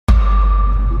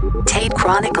Tate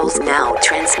Chronicles now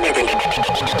transmitting.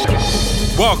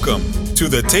 Welcome to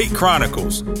the Tate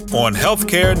Chronicles on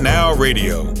Healthcare Now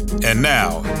Radio. And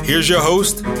now, here's your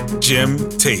host, Jim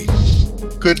Tate.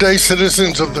 Good day,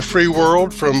 citizens of the free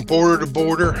world, from border to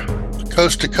border,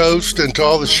 coast to coast, and to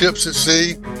all the ships at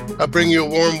sea. I bring you a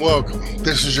warm welcome.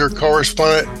 This is your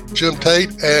correspondent, Jim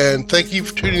Tate, and thank you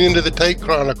for tuning into the Tate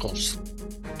Chronicles.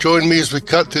 Join me as we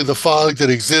cut through the fog that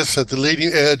exists at the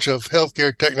leading edge of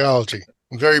healthcare technology.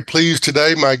 I'm very pleased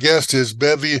today. My guest is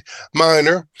Bevy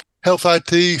Minor, Health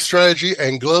IT Strategy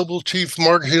and Global Chief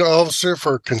Marketing Officer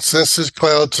for Consensus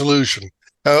Cloud Solution.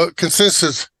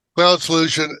 Consensus Cloud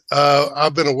Solution,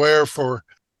 I've been aware for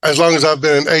as long as I've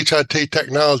been in HIT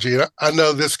technology. I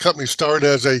know this company started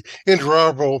as a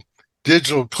interoperable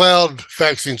digital cloud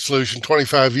faxing solution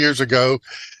 25 years ago,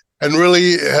 and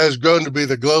really has grown to be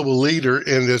the global leader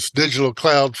in this digital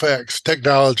cloud fax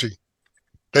technology.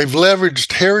 They've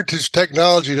leveraged heritage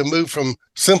technology to move from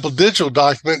simple digital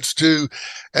documents to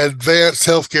advanced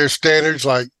healthcare standards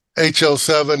like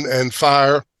HL7 and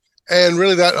FHIR, and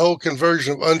really that whole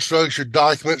conversion of unstructured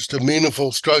documents to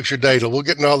meaningful structured data. We'll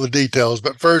get into all the details,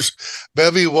 but first,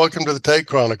 Bevy, welcome to the Tate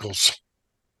Chronicles.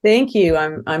 Thank you.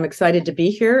 I'm excited to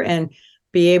be here and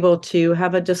be able to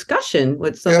have a discussion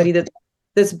with somebody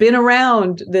that's been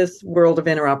around this world of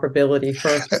interoperability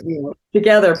for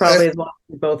together probably as long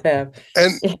as we both have.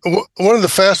 And one of the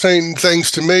fascinating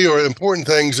things to me, or important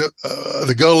things,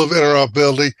 the goal of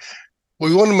interoperability,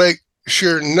 we want to make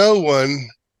sure no one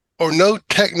or no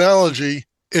technology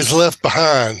is left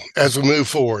behind as we move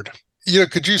forward.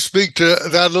 Could you speak to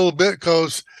that a little bit?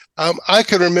 Because I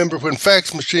can remember when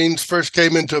fax machines first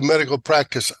came into medical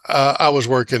practice I was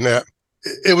working at.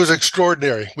 It was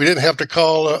extraordinary. We didn't have to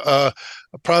call a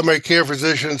primary care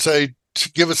physician and say,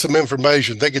 give us some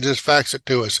information. They could just fax it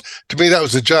to us. To me, that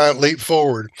was a giant leap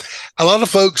forward. A lot of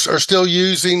folks are still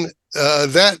using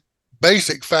that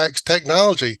basic fax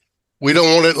technology. We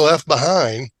don't want it left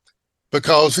behind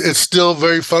because it's still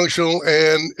very functional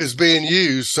and is being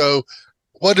used. So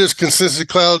what does Consensus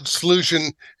Cloud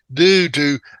Solution do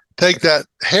to take that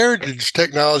heritage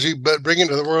technology but bring it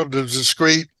to the world of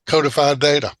discrete codified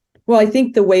data? Well, I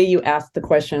think the way you asked the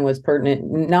question was pertinent,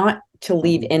 not to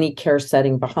leave any care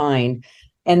setting behind,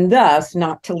 and thus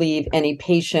not to leave any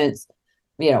patient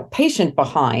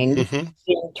behind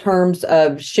in terms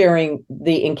of sharing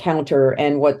the encounter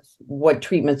and what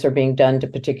treatments are being done to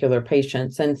particular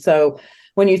patients. And so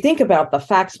when you think about the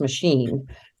fax machine,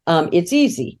 it's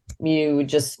easy. You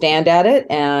just stand at it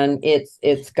and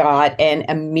it's got an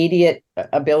immediate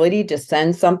ability to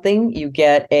send something. You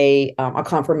get a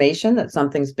confirmation that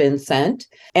something's been sent.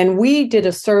 And we did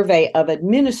a survey of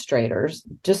administrators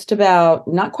just about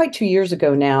not quite 2 years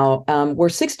ago now, where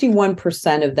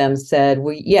 61% of them said,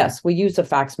 we use a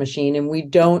fax machine and we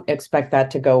don't expect that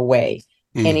to go away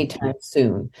anytime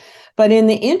soon. But in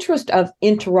the interest of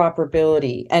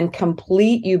interoperability and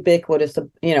complete ubiquitous,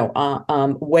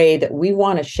 way that we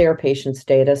want to share patients'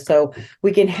 data, so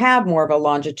we can have more of a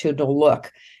longitudinal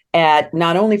look at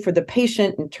not only for the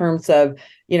patient in terms of,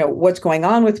 what's going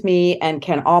on with me and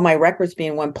can all my records be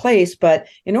in one place, but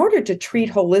in order to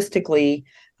treat holistically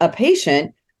a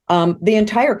patient, the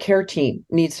entire care team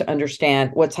needs to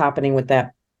understand what's happening with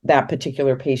that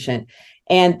particular patient.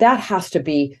 And that has to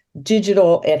be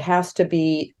digital. It has to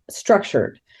be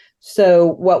structured.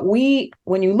 So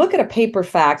when you look at a paper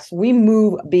fax, we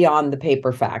move beyond the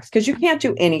paper fax because you can't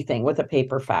do anything with a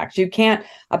paper fax.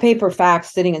 A paper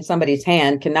fax sitting in somebody's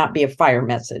hand cannot be a FHIR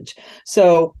message.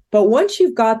 So, but once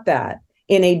you've got that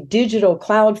in a digital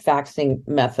cloud faxing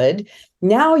method,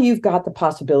 now you've got the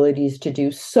possibilities to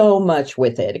do so much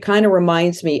with it. It kind of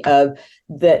reminds me of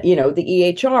the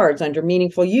EHRs under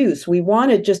meaningful use. We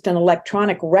wanted just an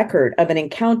electronic record of an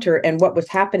encounter and what was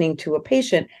happening to a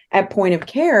patient at point of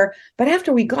care. But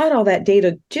after we got all that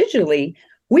data digitally,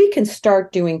 we can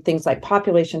start doing things like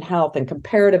population health and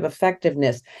comparative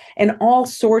effectiveness and all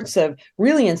sorts of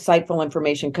really insightful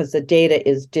information because the data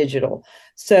is digital.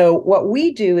 So what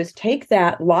we do is take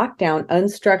that lockdown,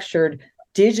 unstructured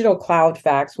digital cloud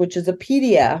fax, which is a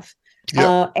PDF,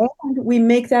 and we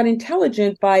make that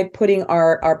intelligent by putting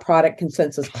our product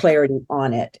Consensus Clarity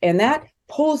on it. And that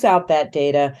pulls out that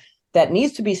data that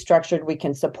needs to be structured. We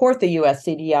can support the US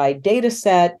CDI data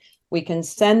set. We can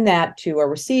send that to a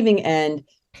receiving end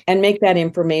and make that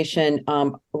information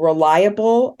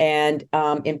reliable and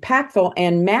impactful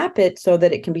and map it so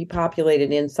that it can be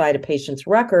populated inside a patient's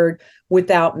record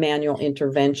without manual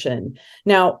intervention.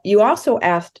 Now, you also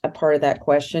asked a part of that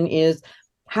question is,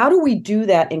 how do we do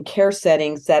that in care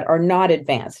settings that are not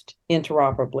advanced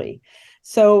interoperably?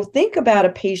 So think about a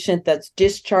patient that's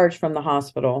discharged from the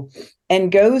hospital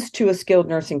and goes to a skilled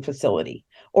nursing facility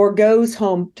or goes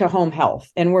home to home health.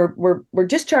 And we're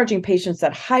discharging patients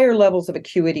at higher levels of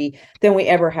acuity than we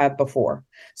ever have before.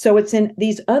 So it's in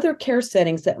these other care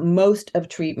settings that most of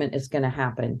treatment is going to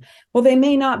happen. Well, they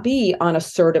may not be on a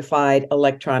certified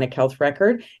electronic health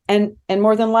record. And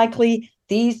more than likely,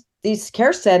 these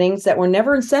care settings that were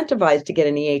never incentivized to get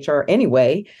an EHR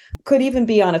anyway could even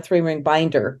be on a 3-ring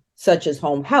binder, such as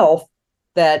home health,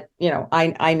 that,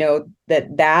 I know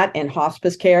that and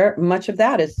hospice care, much of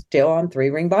that is still on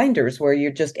 3-ring binders where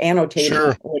you're just annotating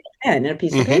Sure. with a pen and a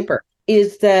piece of paper.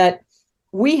 Is that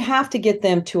we have to get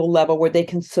them to a level where they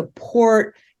can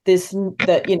support the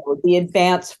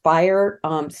advanced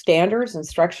FHIR standards and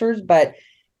structures, but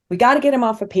we got to get them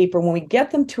off of paper. When we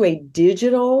get them to a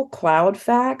digital cloud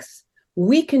fax,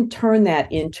 we can turn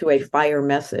that into a FHIR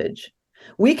message.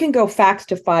 We can go fax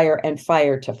to FHIR and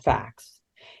FHIR to fax.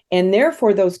 And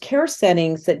therefore, those care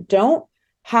settings that don't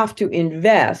have to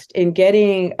invest in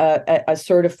getting a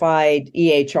certified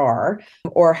EHR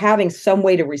or having some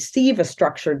way to receive a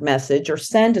structured message or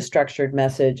send a structured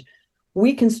message,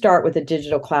 we can start with a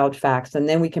digital cloud fax, and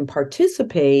then we can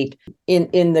participate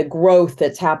in the growth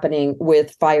that's happening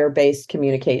with FHIR-based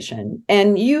communication.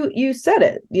 And you said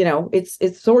it,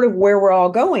 it's sort of where we're all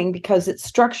going, because it's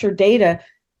structured data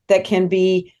that can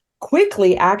be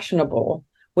quickly actionable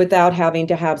without having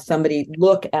to have somebody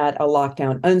look at a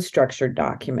lockdown unstructured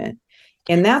document.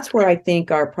 And that's where I think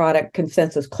our product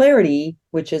Consensus Clarity,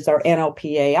 which is our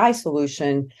NLP AI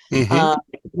solution,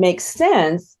 makes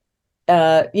sense,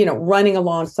 running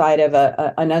alongside of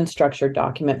an unstructured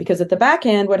document. Because at the back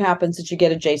end, what happens is you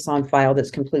get a JSON file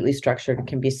that's completely structured and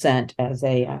can be sent as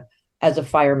a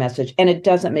FHIR message. And it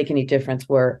doesn't make any difference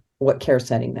what care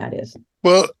setting that is.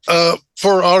 Well,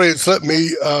 for our audience, let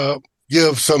me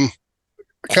give some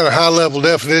kind of high-level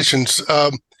definitions.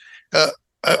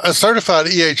 A certified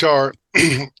EHR,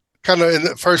 kind of in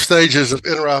the first stages of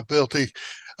interoperability,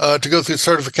 to go through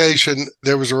certification,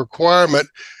 there was a requirement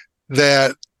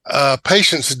that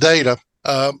patients' data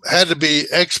had to be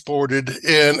exported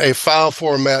in a file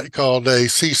format called a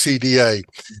CCDA.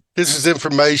 This is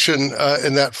information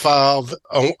in that file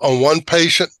on one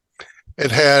patient.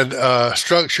 It had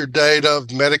structured data of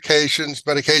medications,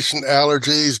 medication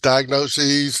allergies,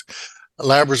 diagnoses,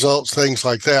 lab results, things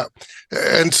like that.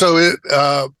 And so it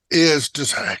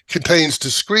contains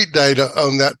discrete data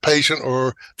on that patient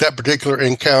or that particular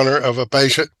encounter of a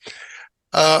patient.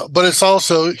 But it's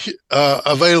also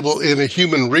available in a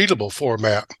human readable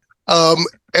format.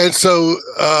 And so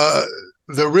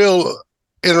the real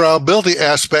interoperability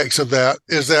aspects of that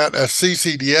is that a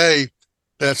CCDA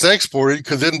that's exported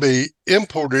could then be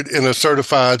imported in a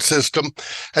certified system,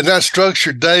 and that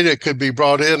structured data could be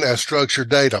brought in as structured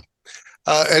data.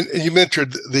 And you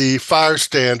mentioned the FHIR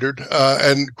standard,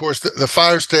 and of course the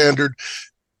FHIR standard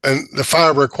and the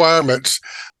FHIR requirements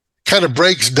kind of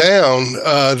breaks down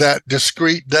that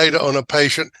discrete data on a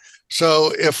patient.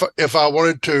 So if I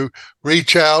wanted to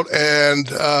reach out and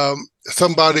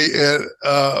somebody,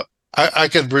 I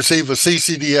could receive a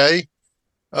CCDA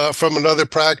from another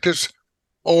practice,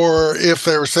 or if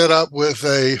they were set up with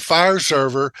a FHIR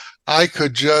server, I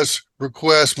could just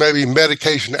request maybe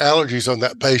medication allergies on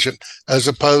that patient as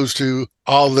opposed to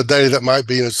all the data that might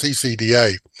be in a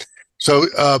CCDA. So,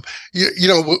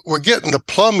 we're getting the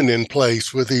plumbing in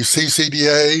place with these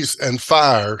CCDAs and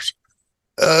FHIRs.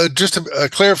 Just to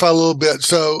clarify a little bit,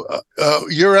 so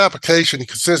your application,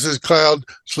 Consensus Cloud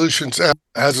Solutions,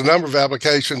 has a number of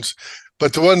applications,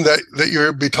 but the one that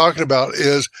you'll be talking about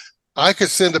is I could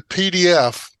send a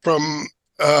PDF from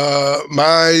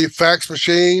my fax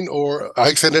machine, or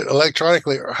I send it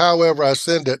electronically, or however I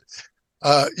send it.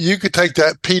 You could take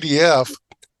that PDF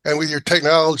and with your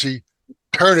technology,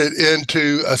 turn it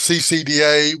into a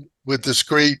CCDA with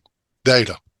discrete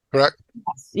data, correct?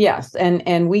 Yes.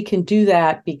 And we can do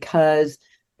that because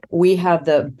we have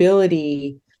the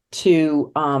ability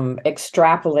to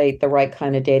extrapolate the right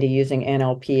kind of data using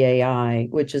NLP AI,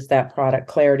 which is that product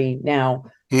Clarity. Now,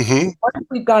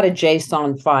 we've got a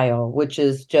JSON file, which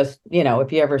is just,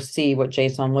 if you ever see what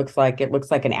JSON looks like, it looks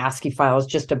like an ASCII file. It's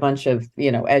just a bunch of,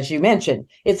 as you mentioned,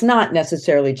 it's not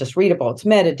necessarily just readable, it's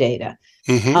metadata.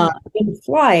 In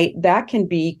flight, that can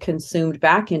be consumed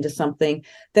back into something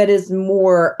that is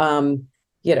more,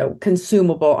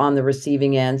 consumable on the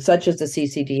receiving end, such as the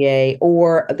CCDA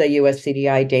or the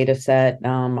USCDI data set.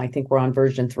 I think we're on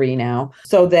version 3 now,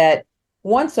 so that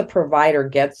once a provider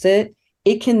gets it,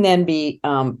 it can then be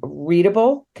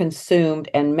readable, consumed,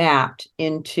 and mapped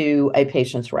into a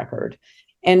patient's record.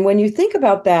 And when you think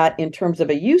about that in terms of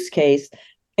a use case,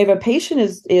 If a patient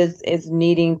is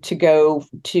needing to go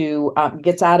to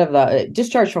gets out of a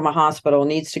discharge from a hospital,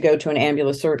 needs to go to an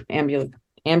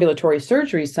ambulatory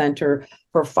surgery center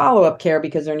for follow-up care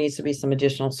because there needs to be some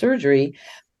additional surgery.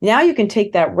 Now you can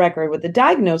take that record with the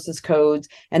diagnosis codes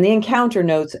and the encounter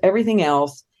notes, everything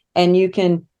else, and you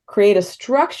can create a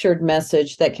structured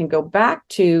message that can go back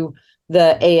to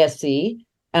the ASC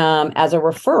as a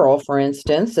referral, for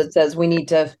instance. It says we need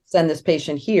to send this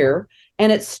patient here,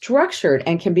 and it's structured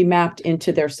and can be mapped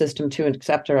into their system to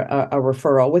accept a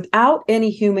referral without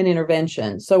any human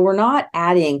intervention. So we're not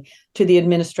adding to the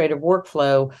administrative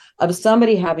workflow of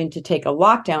somebody having to take a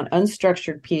lockdown,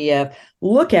 unstructured PDF,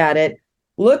 look at it,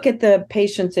 look at the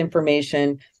patient's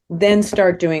information, then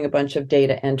start doing a bunch of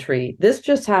data entry. This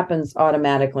just happens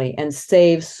automatically and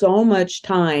saves so much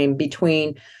time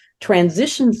between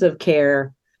transitions of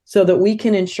care so that we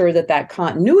can ensure that that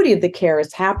continuity of the care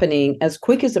is happening as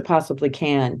quick as it possibly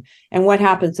can. And what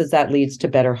happens is that leads to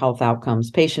better health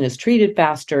outcomes. Patient is treated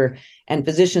faster, and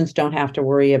physicians don't have to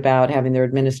worry about having their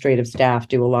administrative staff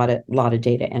do a lot of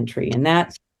data entry. And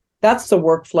that's the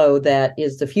workflow that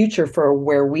is the future for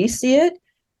where we see it,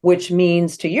 which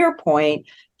means, to your point,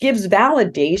 gives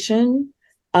validation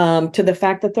to the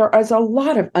fact that there is a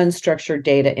lot of unstructured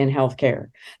data in healthcare.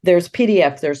 There's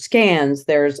PDF, there's scans,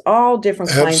 there's all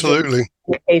different kinds of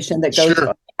communication that goes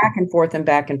back and forth and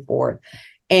back and forth.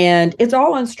 And it's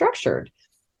all unstructured.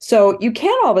 So you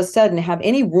can't all of a sudden have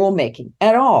any rulemaking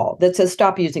at all that says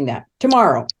stop using that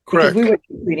tomorrow. Correct. Because we would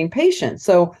be treating patients.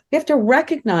 So we have to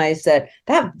recognize that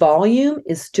volume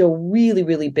is still really,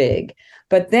 really big.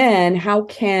 But then how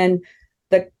can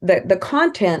the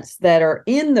contents that are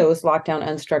in those lockdown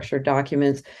unstructured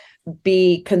documents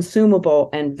be consumable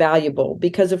and valuable?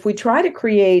 Because if we try to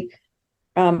create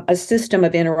a system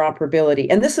of interoperability,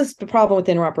 and this is the problem with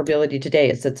interoperability today,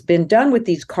 is it's been done with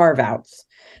these carve-outs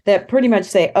that pretty much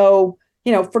say, oh,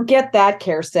 forget that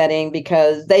care setting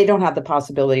because they don't have the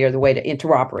possibility or the way to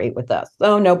interoperate with us.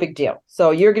 Oh, no big deal.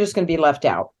 So you're just going to be left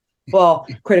out. Well,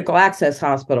 critical access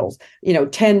hospitals,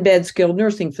 10-bed skilled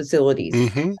nursing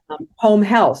facilities, home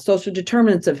health, social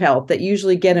determinants of health that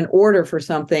usually get an order for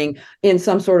something in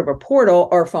some sort of a portal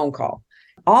or phone call.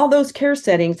 All those care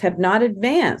settings have not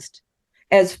advanced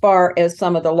as far as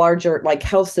some of the larger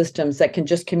health systems that can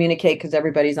just communicate because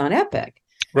everybody's on Epic.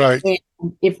 Right. And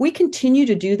if we continue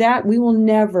to do that, we will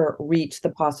never reach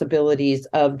the possibilities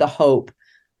of the hope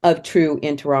of true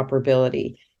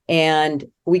interoperability. And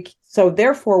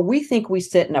therefore, we think we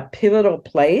sit in a pivotal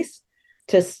place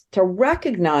to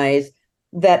recognize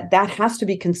that has to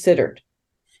be considered.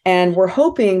 And we're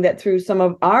hoping that through some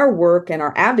of our work and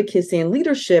our advocacy and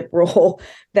leadership role,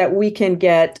 that we can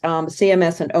get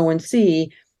CMS and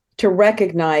ONC to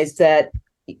recognize that,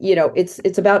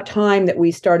 it's about time that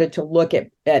we started to look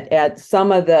at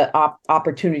some of the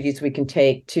opportunities we can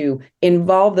take to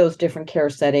involve those different care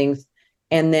settings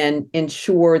and then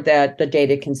ensure that the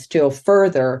data can still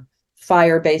further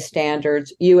FHIR-based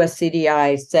standards, US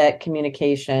CDI, SET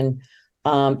communication,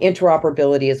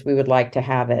 interoperability as we would like to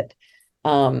have it.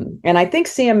 And I think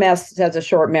CMS has a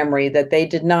short memory that they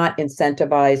did not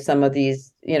incentivize some of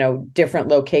these, different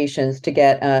locations to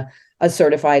get a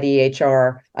certified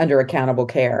EHR under accountable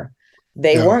care.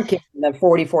 They weren't giving the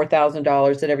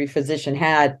 $44,000 that every physician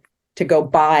had to go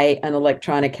buy an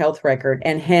electronic health record.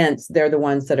 And hence, they're the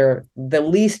ones that are the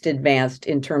least advanced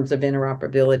in terms of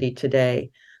interoperability today.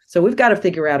 So we've got to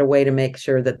figure out a way to make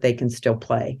sure that they can still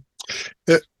play.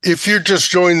 If you're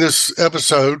just joining this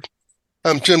episode,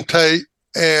 I'm Jim Tate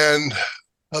and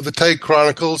of the Tate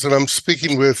Chronicles, and I'm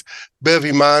speaking with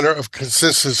Bevy Miner of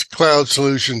Consensus Cloud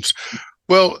Solutions.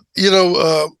 Well,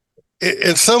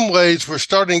 in some ways, we're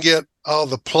starting to get all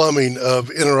the plumbing of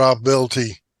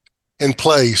interoperability in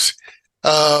place.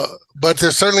 But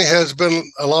there certainly has been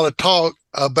a lot of talk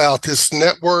about this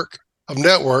network of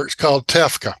networks called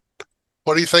TEFCA.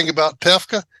 What do you think about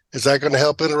TEFCA? Is that going to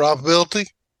help interoperability?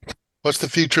 What's the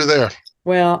future there?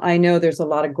 Well, I know there's a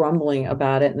lot of grumbling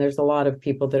about it, and there's a lot of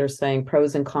people that are saying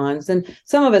pros and cons. And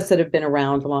some of us that have been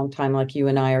around a long time, like you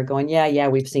and I, are going, yeah,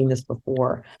 we've seen this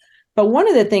before. But one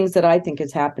of the things that I think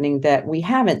is happening that we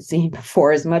haven't seen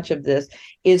before as much of this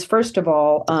is, first of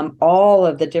all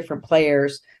of the different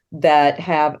players that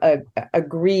have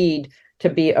agreed to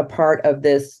be a part of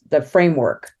the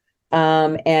framework,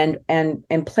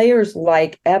 and players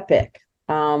like Epic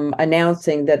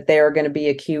announcing that they are going to be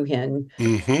a QHIN,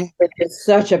 which is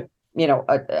such a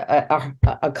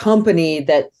company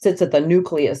that sits at the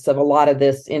nucleus of a lot of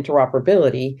this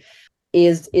interoperability.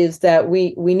 Is that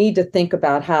we need to think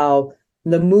about how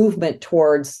the movement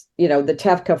towards the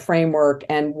TEFCA framework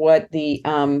and what the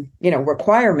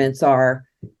requirements are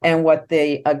and what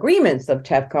the agreements of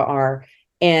TEFCA are,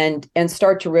 and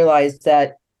start to realize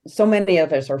that so many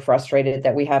of us are frustrated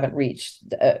that we haven't reached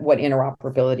what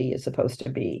interoperability is supposed to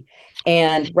be.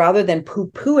 And rather than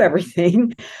poo-poo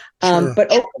everything,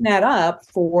 but open that up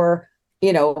for,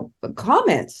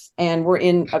 comments. And we're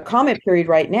in a comment period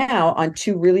right now on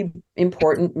two really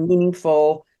important,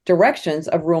 meaningful directions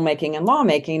of rulemaking and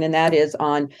lawmaking, and that is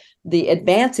on the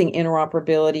advancing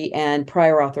interoperability and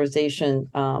prior authorization,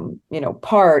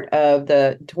 part of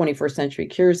the 21st Century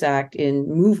Cures Act in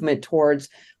movement towards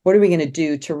what are we going to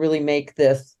do to really make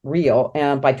this real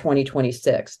by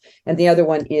 2026. And the other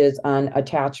one is on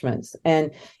attachments.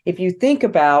 And if you think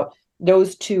about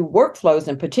those two workflows,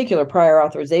 in particular, prior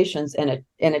authorizations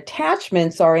and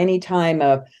attachments are any time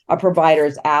a provider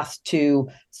is asked to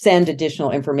send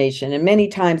additional information. And many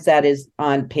times that is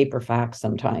on paper fax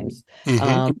sometimes.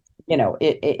 Mm-hmm.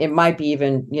 It might be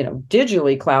even,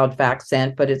 digitally cloud fax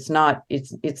sent, but it's not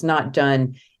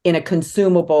done in a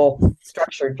consumable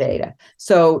structured data.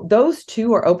 So those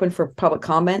two are open for public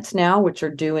comments now, which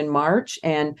are due in March.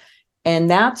 And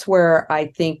that's where I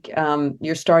think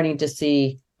you're starting to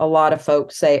see a lot of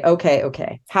folks say,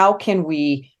 okay, how can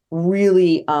we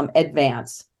really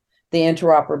advance the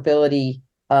interoperability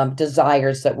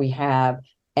desires that we have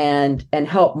and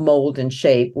help mold and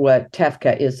shape what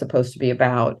TEFCA is supposed to be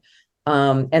about?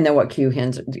 And then what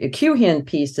QHIN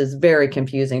piece is very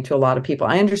confusing to a lot of people.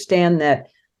 I understand that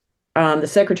the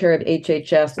Secretary of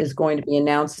HHS is going to be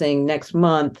announcing next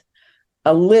month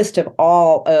a list of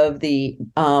all of the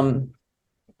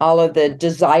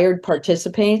desired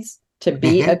participants to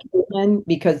be a QHIN,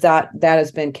 because that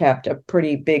has been kept a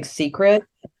pretty big secret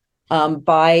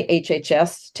by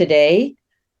HHS today,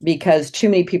 because too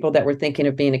many people that were thinking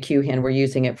of being a QHIN were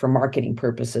using it for marketing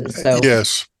purposes. So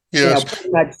yes. Pretty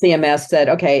much CMS said,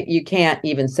 okay, you can't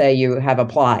even say you have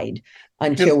applied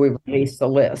until we release the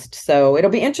list. So it'll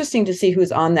be interesting to see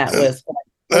who's on that list.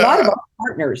 But a lot of our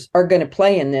partners are going to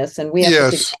play in this, and we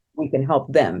have to think we can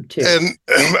help them too. And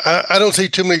I don't see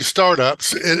too many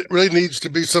startups. It really needs to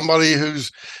be somebody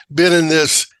who's been in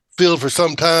this field for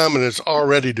some time and is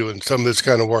already doing some of this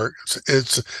kind of work.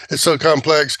 It's so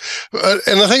complex.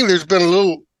 And I think there's been a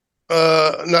little,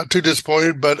 not too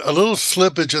disappointed, but a little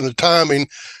slippage in the timing.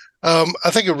 I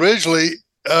think originally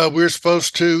we were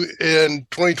supposed to, in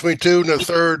 2022, in the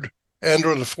third and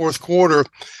or the fourth quarter,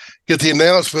 get the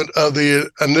announcement of the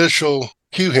initial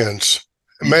QHINs.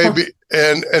 Maybe,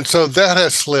 and so that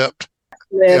has slipped.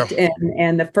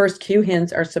 And the first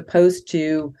QHINs are supposed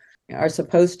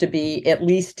to be at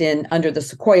least under the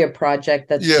Sequoia project,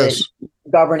 that's the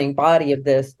governing body of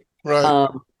this, right.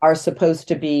 Are supposed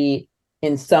to be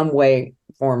in some way,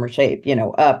 form, or shape,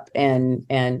 up and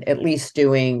at least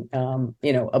doing,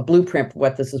 a blueprint for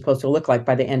what this is supposed to look like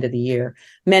by the end of the year.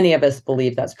 Many of us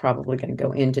believe that's probably going to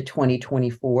go into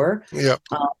 2024. Yeah.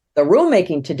 The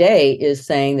rulemaking today is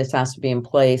saying this has to be in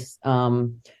place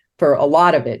for a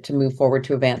lot of it to move forward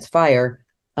to advanced fire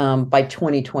by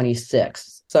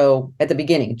 2026. So at the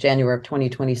beginning, January of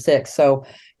 2026. So,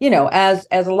 as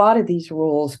a lot of these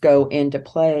rules go into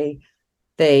play,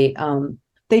 they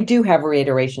do have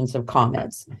reiterations of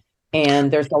comments,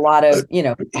 and there's a lot of,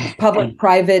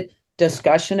 public-private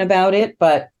discussion about it.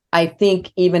 But I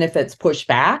think even if it's pushed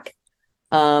back,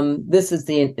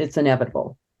 it's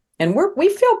inevitable. And we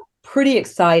feel pretty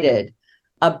excited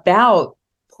about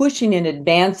pushing and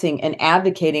advancing and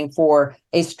advocating for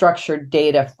a structured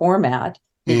data format,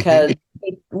 because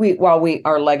while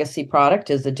our legacy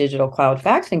product is a digital cloud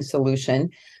faxing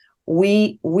solution,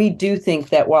 we do think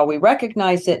that while we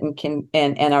recognize it and can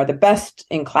and are the best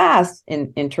in class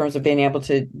in terms of being able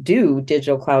to do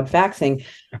digital cloud faxing,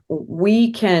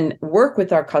 we can work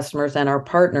with our customers and our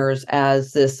partners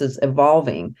as this is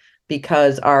evolving,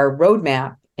 because our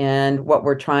roadmap and what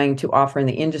we're trying to offer in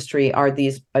the industry are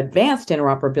these advanced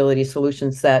interoperability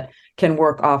solutions that can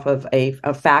work off of a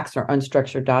fax or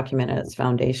unstructured document at its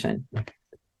foundation.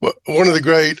 Well, one of the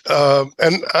great,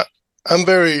 and I'm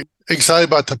very excited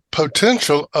about the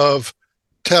potential of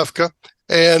TEFCA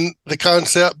and the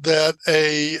concept that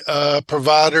a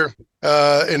provider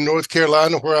in North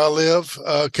Carolina, where I live,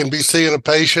 can be seeing a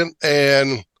patient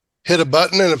and hit a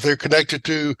button, and if they're connected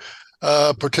to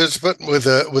participant with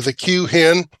a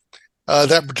QHIN,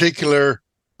 that particular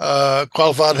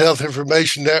Qualified Health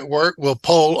Information Network will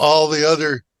poll all the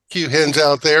other QHINs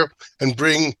out there and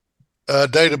bring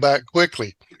data back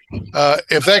quickly.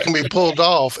 If that can be pulled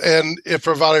off, and if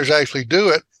providers actually do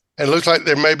it, and it looks like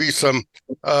there may be some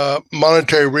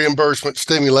monetary reimbursement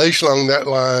stimulation along that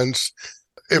lines,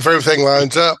 if everything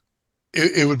lines up,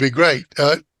 it would be great.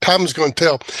 Time is going to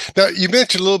tell. Now, you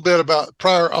mentioned a little bit about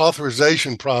prior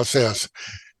authorization process.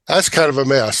 That's kind of a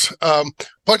mess.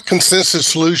 What consensus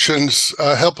solutions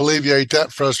help alleviate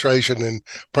that frustration and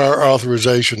prior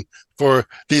authorization for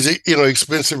these,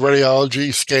 expensive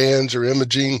radiology scans or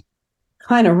imaging?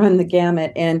 Kind of run the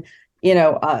gamut. And,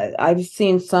 I've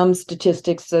seen some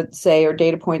statistics that say, or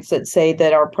data points that say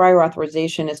that our prior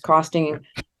authorization is costing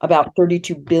about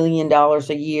 $32 billion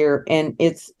a year. And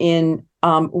it's in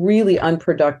really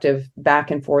unproductive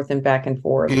back and forth between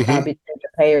the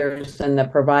payers and the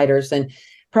providers. And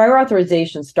prior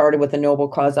authorization started with a noble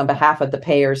cause on behalf of the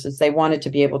payers, as they wanted to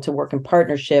be able to work in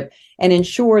partnership and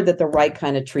ensure that the right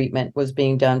kind of treatment was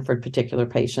being done for particular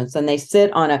patients. And they sit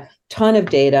on a ton of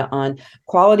data on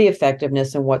quality,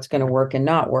 effectiveness, and what's going to work and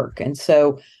not work. And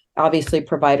so obviously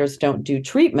providers don't do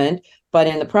treatment, but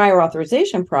in the prior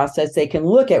authorization process, they can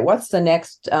look at what's the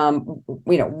next,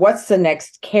 what's the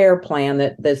next care plan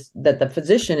that the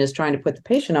physician is trying to put the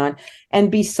patient on,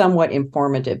 and be somewhat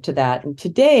informative to that. And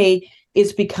today,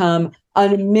 it's become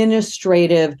an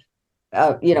administrative,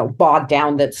 bogged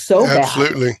down that's so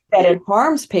Absolutely. bad that it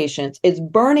harms patients. It's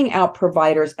burning out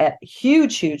providers at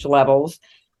huge levels.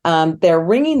 They're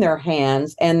wringing their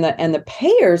hands, and the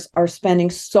payers are spending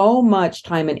so much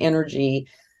time and energy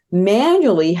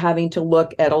manually having to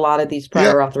look at a lot of these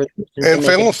prior authorizations.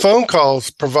 And phone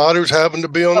calls, providers having to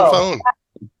be on the phone.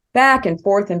 Back and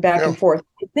forth and back and forth.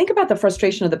 Think about the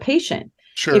frustration of the patient.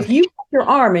 Sure. If you have your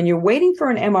arm and you're waiting for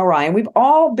an MRI, and we've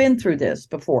all been through this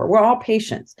before, we're all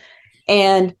patients,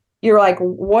 and you're like,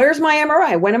 where's my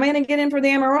MRI? When am I going to get in for the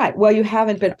MRI? Well, you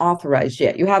haven't been authorized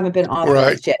yet.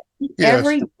 Yet. Yes.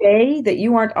 Every day that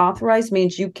you aren't authorized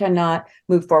means you cannot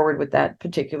move forward with that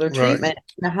particular treatment. Right.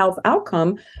 The health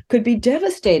outcome could be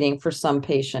devastating for some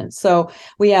patients. So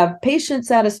we have patient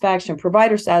satisfaction,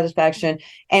 provider satisfaction,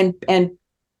 and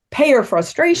payer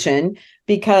frustration,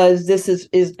 because this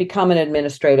is become an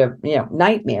administrative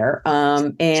nightmare.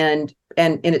 And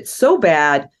it's so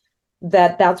bad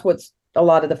that that's what's a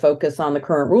lot of the focus on the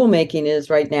current rulemaking is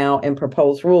right now, and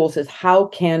proposed rules, is how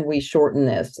can we shorten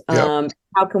this? Yep.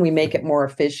 How can we make it more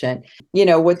efficient?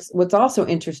 What's also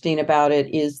interesting about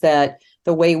it is that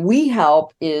the way we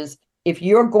help is, if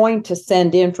you're going to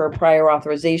send in for a prior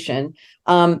authorization,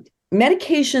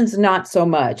 medications, not so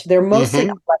much. They're mostly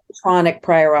electronic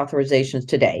prior authorizations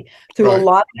today. Through a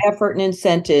lot of effort and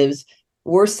incentives,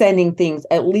 we're sending things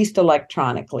at least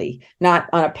electronically, not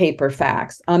on a paper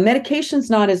fax. Medications,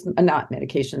 not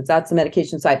medications. That's the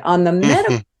medication side. On the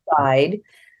medical side,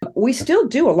 we still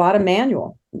do a lot of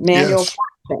manual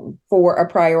for a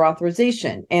prior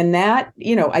authorization. And that,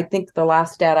 I think the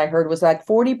last stat I heard was like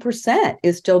 40%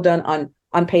 is still done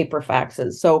on paper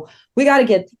faxes. So we got to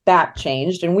get that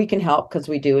changed, and we can help because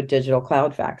we do a digital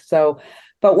cloud fax. So,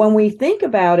 but when we think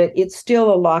about it, it's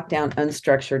still a lockdown,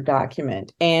 unstructured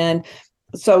document. And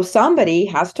so somebody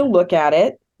has to look at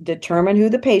it, determine who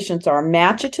the patients are,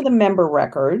 match it to the member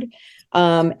record,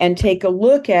 and take a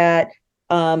look at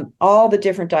all the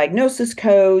different diagnosis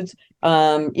codes,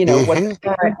 what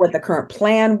the current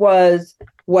plan was,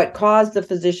 what caused the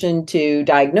physician to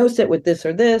diagnose it with this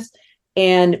or this,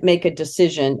 and make a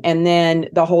decision. And then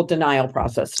the whole denial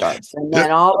process starts. And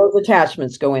then all those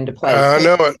attachments go into play. I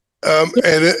know it. And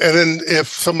then if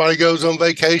somebody goes on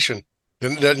vacation,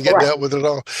 then it doesn't get dealt with at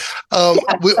all.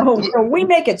 So we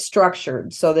make it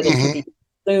structured so that it can be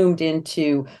zoomed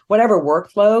into whatever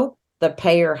workflow the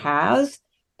payer has,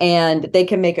 and they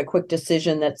can make a quick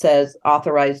decision that says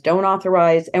authorize, don't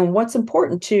authorize. And what's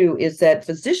important too is that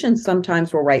physicians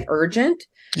sometimes will write urgent.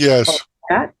 Yes.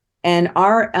 And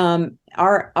our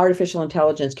artificial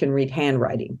intelligence can read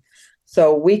handwriting.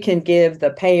 So we can give the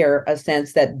payer a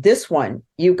sense that this one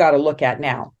you've got to look at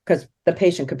now, because the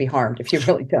patient could be harmed if you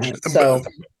really don't. So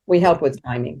we help with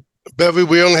timing. Bevy,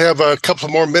 we only have a couple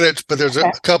more minutes, but there's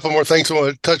a couple more things I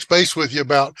want to touch base with you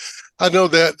about. I know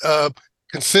that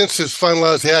Consensus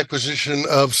finalized the acquisition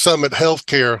of Summit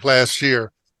Healthcare last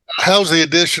year. How's the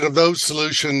addition of those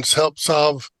solutions help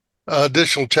solve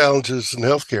additional challenges in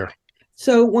healthcare?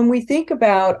 So when we think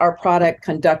about our product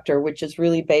Conductor, which is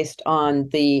really based on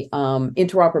the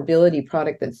interoperability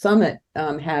product that Summit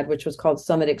had, which was called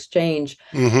Summit Exchange,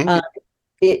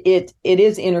 it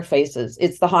is interfaces.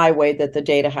 It's the highway that the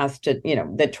data has to,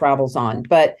 that travels on.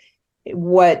 But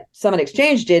what Summit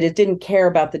Exchange did, it didn't care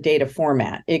about the data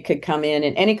format. It could come in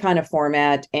any kind of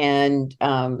format, and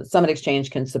Summit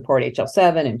Exchange can support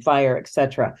HL7 and FHIR, et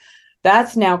cetera.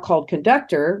 That's now called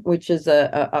Conductor, which is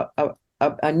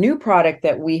a new product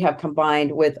that we have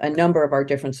combined with a number of our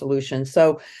different solutions.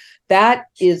 So that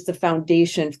is the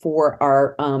foundation for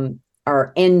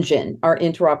our engine, our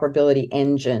interoperability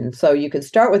engine. So you could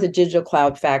start with a digital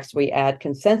cloud fax. We add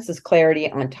Consensus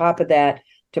Clarity on top of that.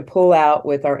 to pull out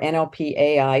with our NLP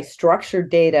AI structured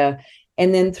data.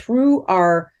 And then through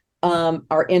our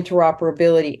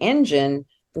interoperability engine,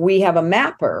 we have a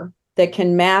mapper that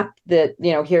can map that,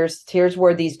 here's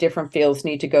where these different fields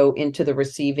need to go into the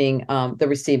receiving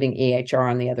EHR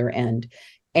on the other end.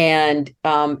 And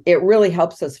it really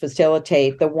helps us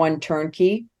facilitate the one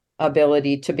turnkey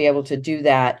ability to be able to do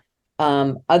that.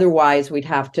 Otherwise, we'd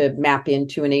have to map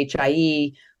into an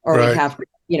HIE, or Right. we'd have to,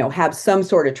 have some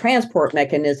sort of transport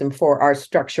mechanism for our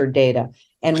structured data.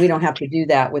 And we don't have to do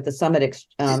that with the Summit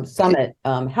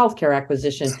healthcare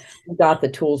acquisition. We got the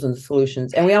tools and the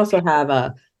solutions. And we also have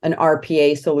an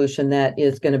RPA solution that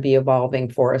is going to be evolving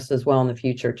for us as well in the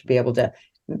future to be able to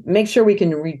make sure we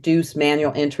can reduce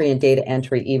manual entry and data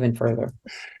entry even further.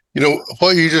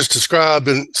 What you just described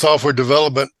in software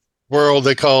development world,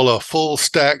 they call a full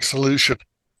stack solution.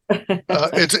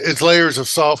 It's layers of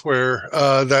software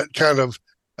that kind of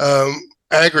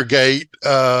aggregate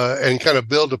and kind of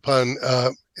build upon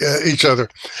each other.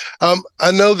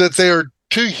 I know that there are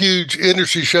two huge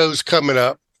industry shows coming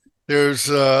up. There's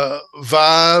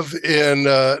Vive in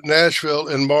Nashville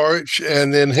in March,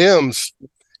 and then HIMSS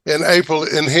in April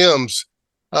in HIMSS.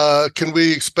 Can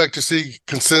we expect to see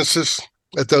Consensus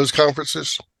at those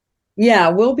conferences? Yeah,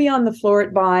 we'll be on the floor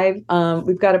at Vive.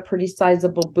 We've got a pretty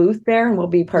sizable booth there, and we'll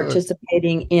be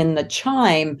participating in the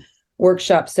Chime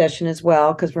workshop session as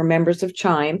well, because we're members of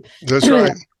Chime. That's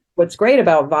right. What's great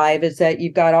about Vive is that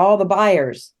you've got all the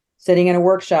buyers sitting in a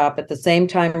workshop at the same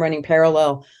time running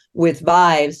parallel with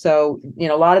Vive. So, a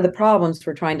lot of the problems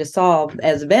we're trying to solve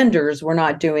as vendors, we're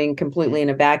not doing completely in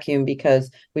a vacuum because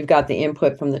we've got the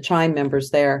input from the Chime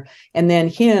members there. And then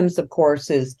HIMSS, of course,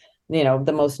 is,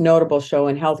 the most notable show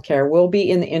in healthcare. We'll be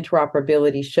in the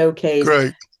interoperability showcase.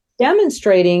 Great.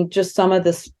 Demonstrating just some of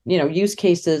the, use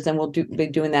cases, and we'll be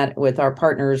doing that with our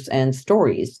partners and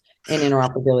stories in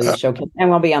interoperability showcase, and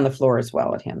we'll be on the floor as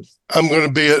well at HIMSS. I'm going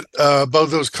to be at both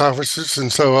those conferences,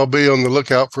 and so I'll be on the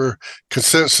lookout for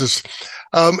Consensus.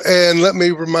 And let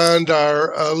me remind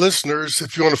our listeners,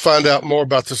 if you want to find out more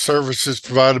about the services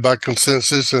provided by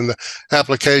Consensus and the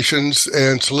applications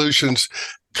and solutions,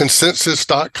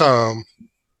 consensus.com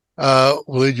will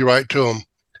lead you right to them.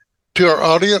 To our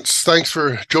audience, thanks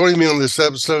for joining me on this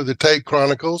episode of the Take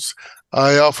Chronicles.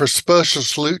 I offer a special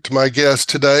salute to my guest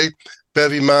today,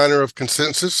 Bevy Miner of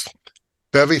Consensus.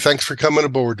 Bevy, thanks for coming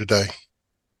aboard today.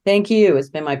 Thank you. It's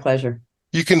been my pleasure.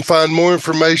 You can find more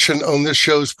information on this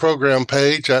show's program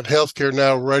page at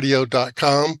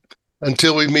healthcarenowradio.com.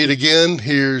 Until we meet again,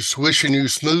 here's wishing you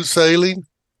smooth sailing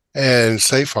and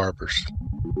safe harbors.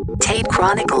 Tape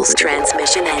Chronicles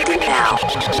transmission ending now.